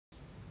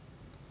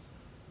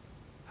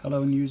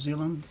Hello New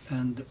Zealand,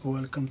 and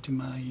welcome to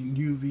my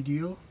new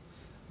video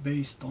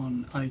based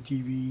on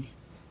EyeTV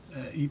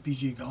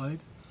EPG guide.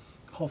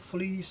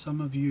 Hopefully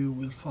some of you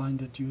will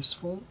find it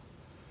useful.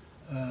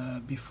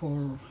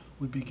 Before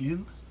we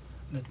begin,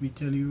 let me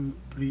tell you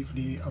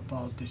briefly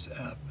about this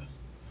app.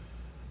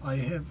 I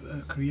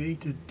have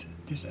created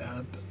this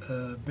app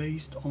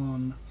based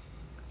on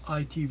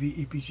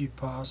EyeTV EPG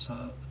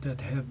parser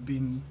that have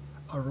been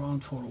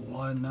around for a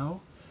while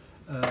now.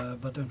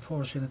 But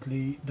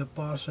unfortunately the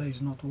parser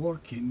is not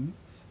working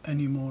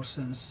anymore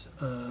since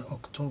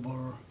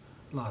October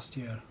last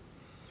year.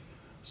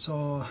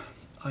 So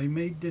I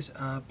made this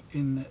app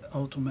in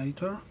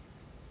Automator.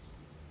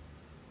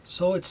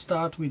 So it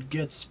starts with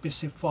get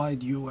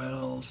specified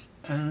URLs,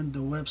 and the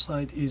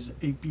website is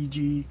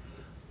epg.org.nz.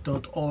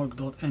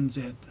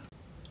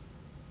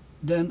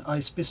 Then I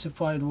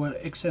specified where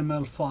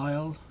XML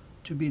file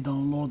to be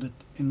downloaded.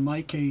 In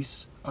my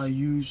case I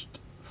used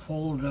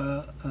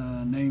folder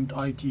named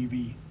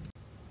EyeTV.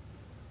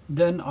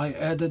 Then I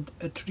added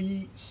a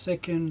 3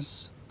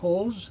 seconds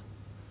pause.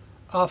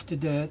 After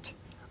that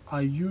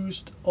I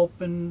used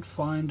Open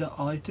Finder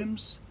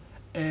Items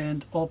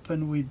and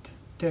Open with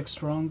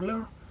Text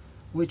Wrangler,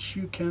 which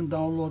you can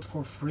download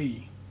for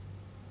free.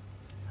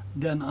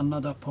 Then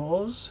another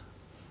pause,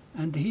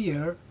 and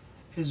here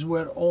is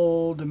where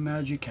all the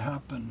magic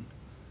happen.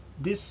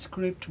 This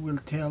script will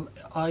tell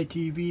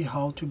EyeTV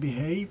how to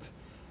behave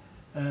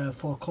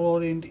for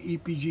coloring the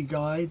EPG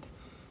guide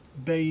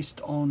based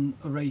on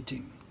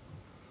rating.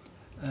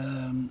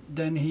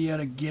 Then here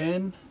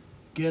again,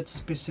 get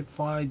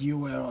specified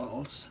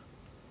URLs.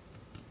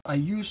 I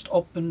used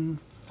Open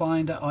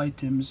Finder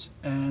Items,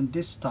 and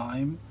this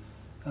time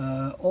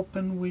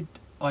Open with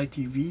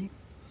EyeTV.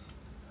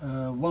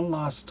 One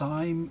last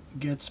time,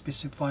 get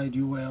specified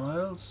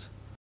URLs.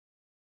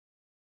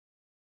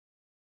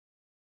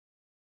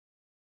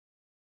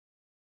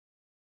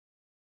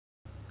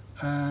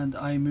 And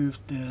I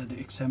moved the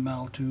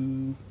XML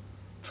to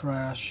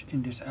trash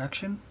in this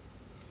action.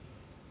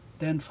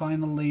 Then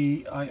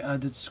finally I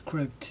added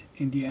script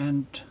in the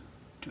end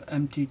to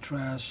empty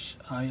trash.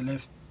 I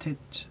left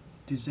it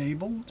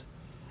disabled,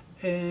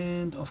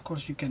 and of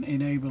course you can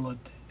enable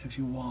it if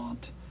you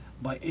want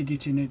by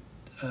editing it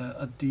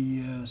at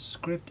the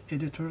script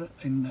editor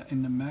in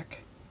the Mac.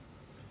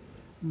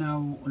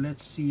 Now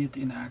let's see it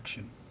in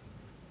action.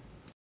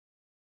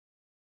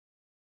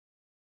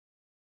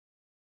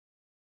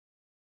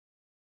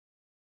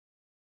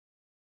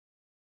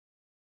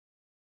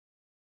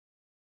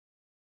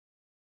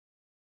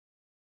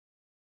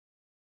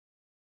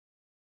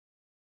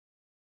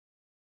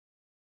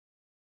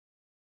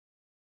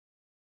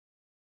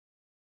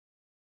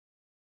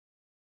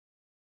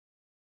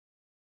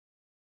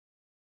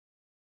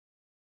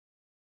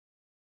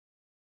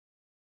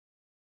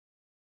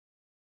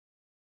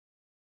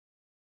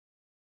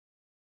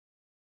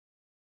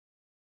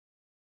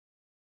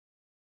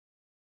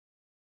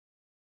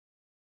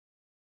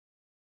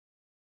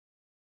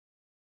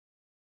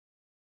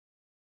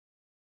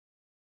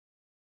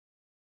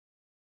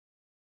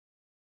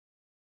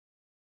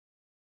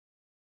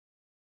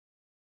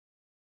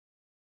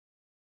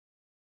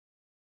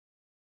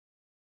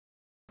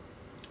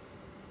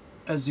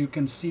 As you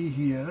can see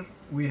here,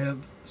 we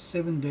have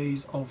 7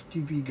 days of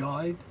TV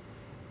guide,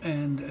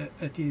 and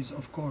it is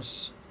of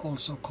course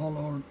also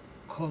color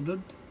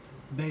coded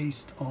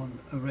based on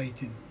a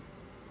rating.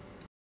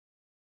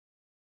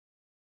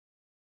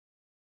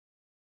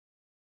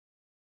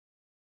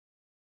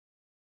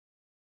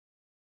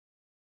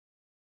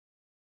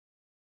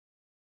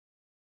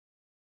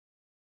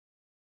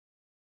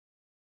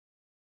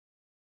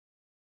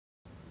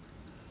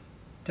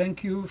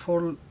 Thank you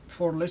for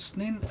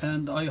listening,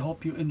 and I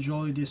hope you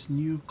enjoy this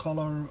new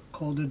color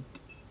coded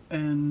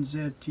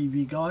NZ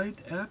TV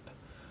guide app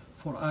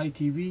for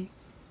EyeTV.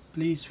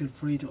 Please feel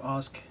free to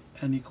ask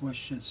any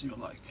questions you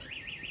like.